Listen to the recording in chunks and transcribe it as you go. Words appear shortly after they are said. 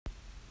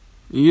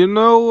You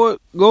know what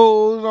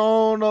goes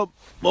on up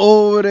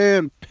over there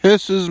and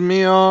pisses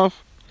me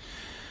off?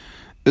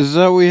 Is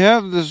that we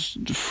have this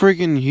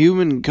freaking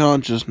human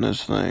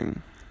consciousness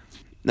thing.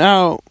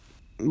 Now,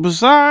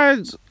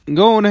 besides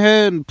going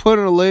ahead and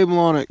putting a label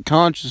on it,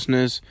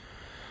 consciousness,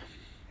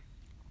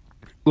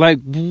 like,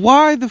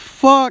 why the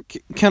fuck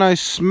can I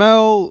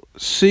smell,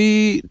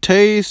 see,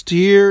 taste,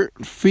 hear,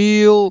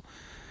 feel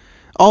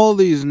all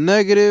these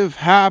negative,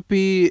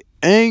 happy,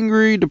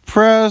 angry,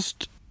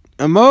 depressed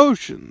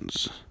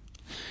emotions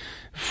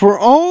for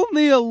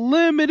only a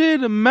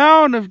limited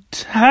amount of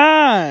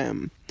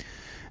time?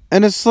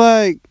 And it's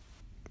like,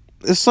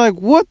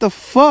 what the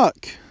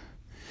fuck?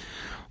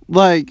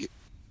 Like,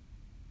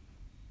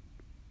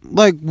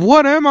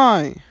 what am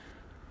I?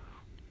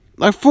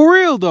 Like, for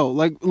real, though.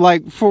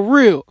 Like, for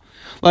real.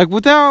 Like,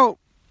 without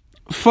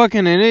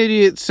fucking an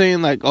idiot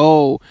saying, like,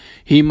 oh,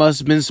 he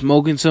must have been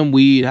smoking some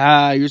weed.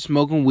 You're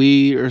smoking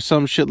weed or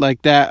some shit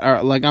like that.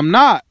 Or, like, I'm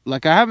not.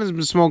 Like, I haven't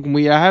been smoking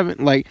weed. I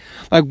haven't,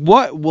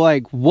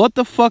 what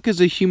the fuck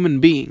is a human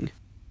being?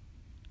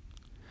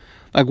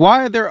 Like,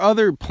 why are there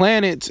other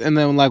planets and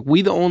then, like,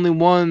 we the only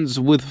ones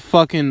with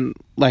fucking,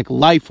 like,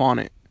 life on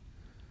it?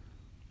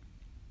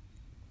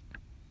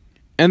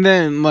 And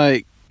then,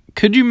 like,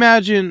 could you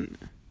imagine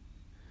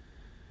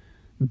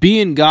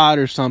being God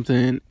or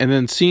something and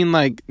then seeing,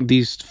 like,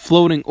 these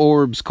floating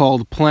orbs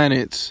called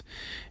planets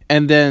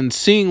and then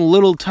seeing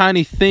little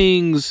tiny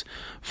things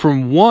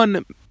from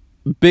one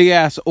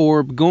big-ass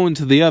orb going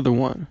to the other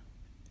one?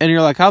 And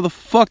you're like, how the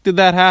fuck did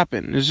that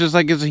happen? It's just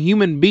like, it's a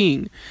human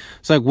being.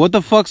 It's like, what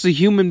the fuck's a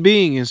human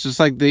being? It's just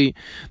like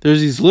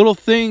there's these little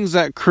things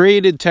that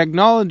created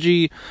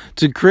technology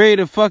to create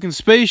a fucking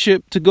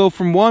spaceship to go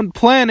from one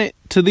planet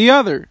to the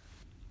other.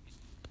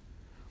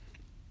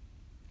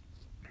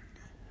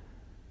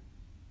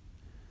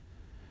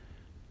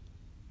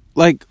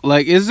 Like,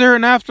 is there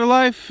an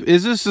afterlife?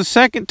 Is this the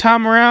second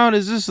time around?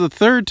 Is this the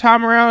third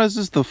time around? Is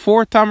this the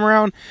fourth time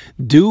around?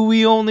 Do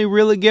we only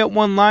really get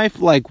one life?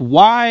 Like,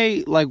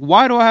 why do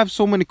I have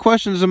so many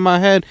questions in my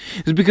head?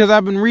 It's because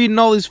I've been reading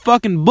all these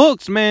fucking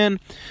books, man.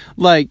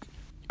 Like,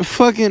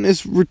 fucking,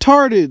 it's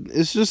retarded.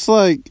 It's just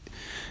like,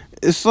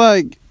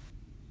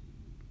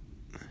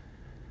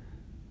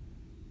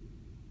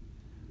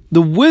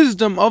 the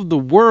wisdom of the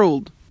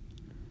world.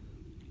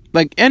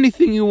 Like,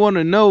 anything you want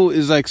to know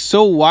is, like,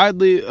 so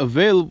widely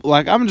available.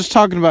 Like, I'm just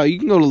talking about, you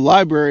can go to the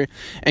library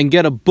and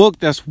get a book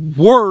that's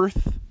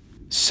worth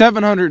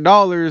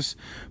 $700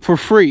 for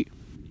free.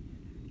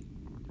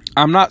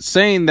 I'm not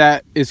saying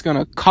that it's going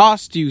to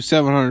cost you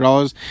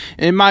 $700.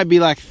 It might be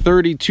like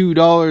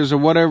 $32 or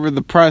whatever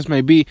the price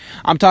may be.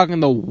 I'm talking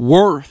the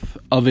worth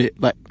of it.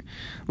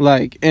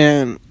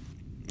 And...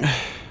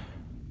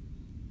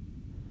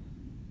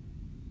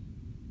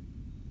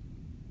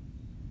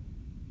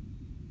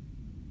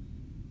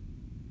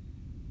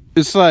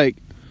 it's like,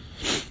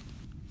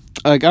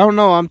 I don't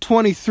know, I'm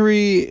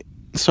 22,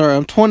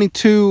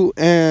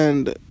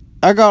 and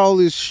I got all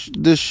this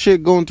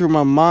shit going through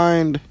my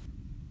mind,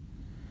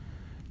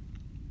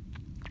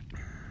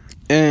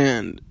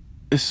 and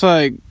it's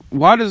like,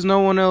 why does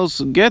no one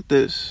else get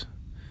this?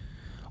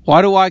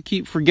 Why do I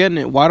keep forgetting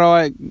it? Why do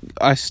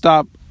I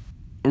stop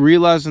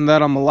realizing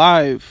that I'm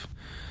alive?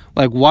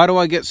 Like, why do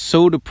I get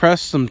so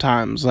depressed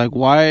sometimes? Like,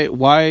 why?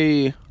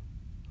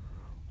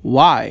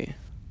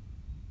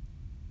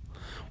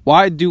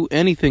 Why do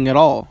anything at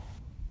all?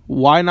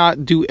 Why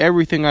not do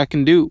everything I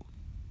can do?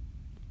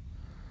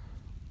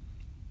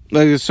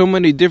 Like, there's so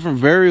many different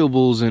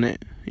variables in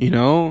it, you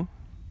know?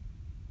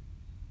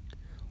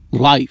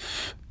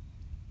 Life.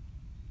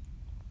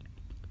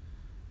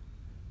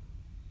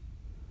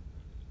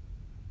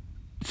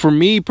 For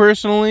me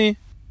personally,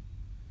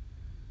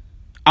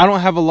 I don't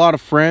have a lot of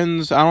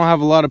friends. I don't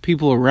have a lot of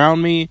people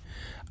around me.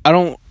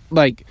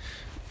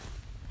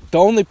 The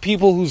only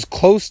people who's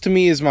close to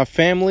me is my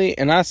family,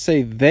 and I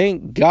say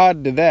thank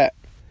God to that.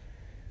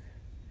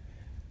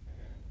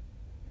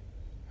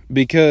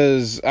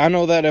 Because I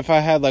know that if I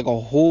had, like, a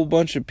whole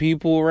bunch of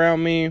people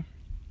around me,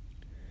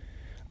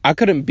 I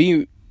couldn't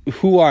be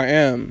who I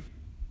am.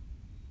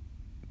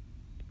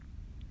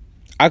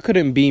 I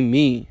couldn't be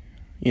me,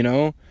 you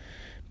know?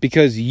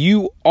 Because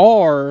you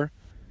are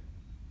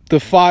the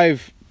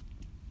 5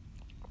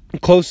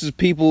 closest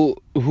people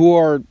who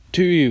are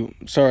to you.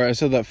 Sorry, I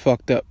said that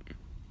fucked up.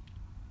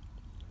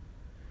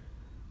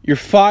 Your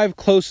 5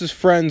 closest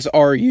friends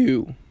are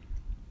you.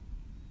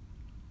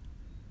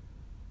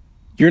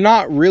 You're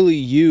not really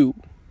you.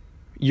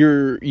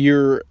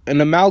 You're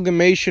an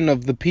amalgamation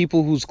of the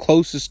people who's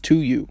closest to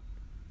you.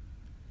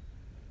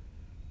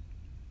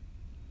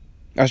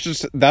 That's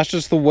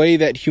just the way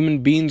that human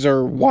beings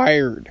are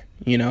wired,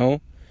 you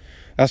know?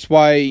 That's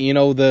why, you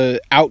know,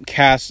 the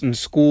outcasts in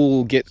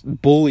school get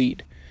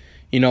bullied.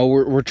 You know,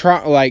 we're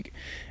trying,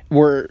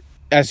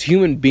 as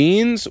human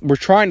beings, we're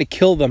trying to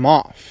kill them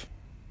off.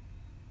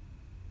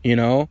 You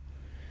know?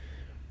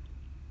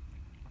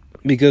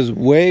 Because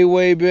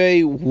way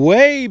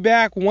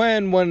back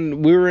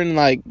when we were in,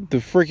 like, the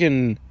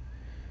freaking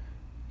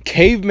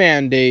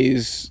caveman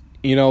days,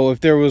 You know, if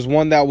there was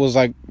one that was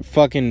like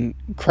fucking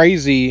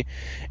crazy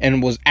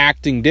and was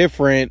acting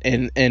different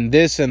and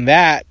this and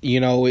that, you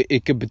know,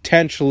 it could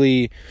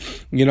potentially,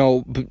 you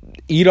know,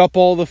 eat up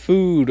all the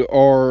food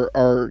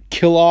or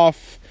kill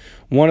off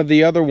one of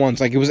the other ones.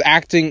 Like, it was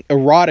acting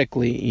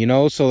erotically, you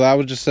know, so that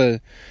was just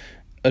a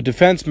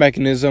defense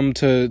mechanism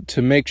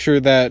to make sure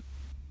that,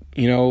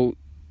 you know,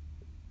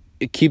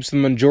 it keeps the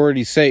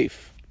majority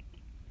safe.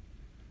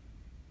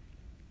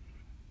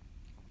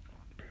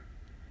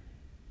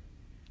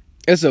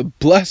 It's a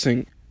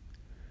blessing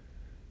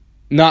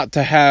not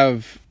to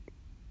have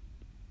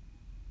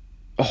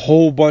a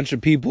whole bunch of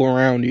people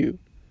around you.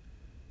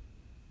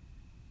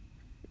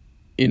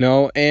 You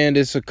know, and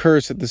it's a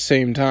curse at the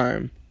same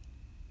time.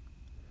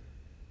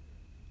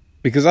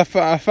 Because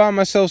I find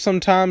myself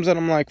sometimes that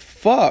I'm like,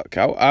 fuck,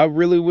 I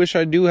really wish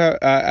I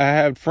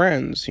had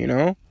friends, you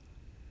know?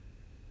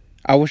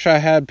 I wish I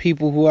had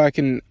people who I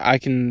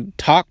can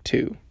talk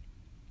to.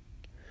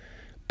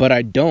 But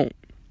I don't.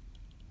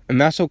 And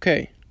that's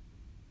okay.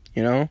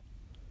 You know?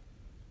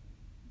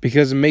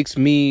 Because it makes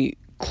me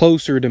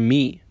closer to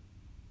me.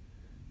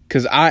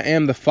 Because I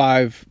am the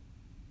 5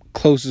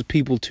 closest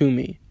people to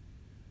me.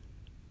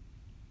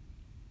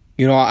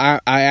 You know, I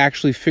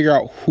actually figure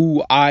out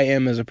who I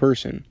am as a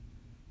person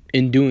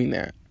in doing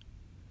that.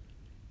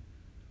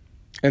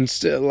 And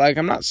still, like,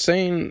 I'm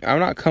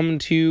not coming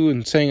to you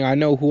and saying I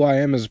know who I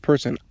am as a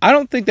person. I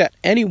don't think that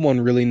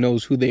anyone really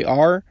knows who they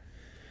are.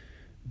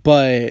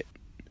 But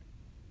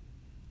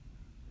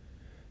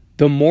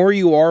the more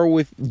you are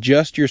with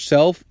just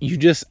yourself, you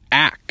just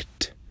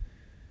act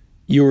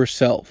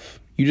yourself.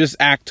 You just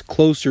act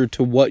closer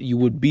to what you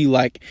would be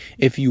like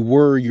if you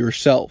were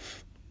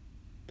yourself.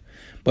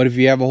 But if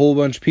you have a whole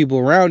bunch of people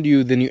around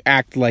you, then you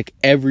act like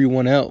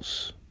everyone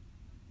else.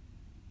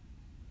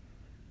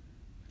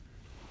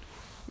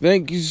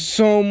 Thank you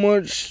so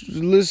much for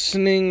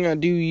listening. I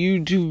do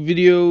YouTube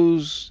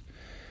videos.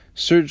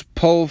 Search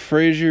Paul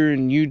Frazier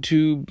in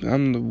YouTube.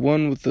 I'm the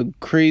one with the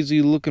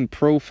crazy looking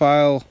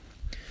profile.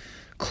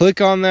 Click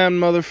on that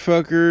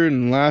motherfucker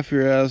and laugh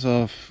your ass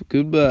off.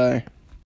 Goodbye.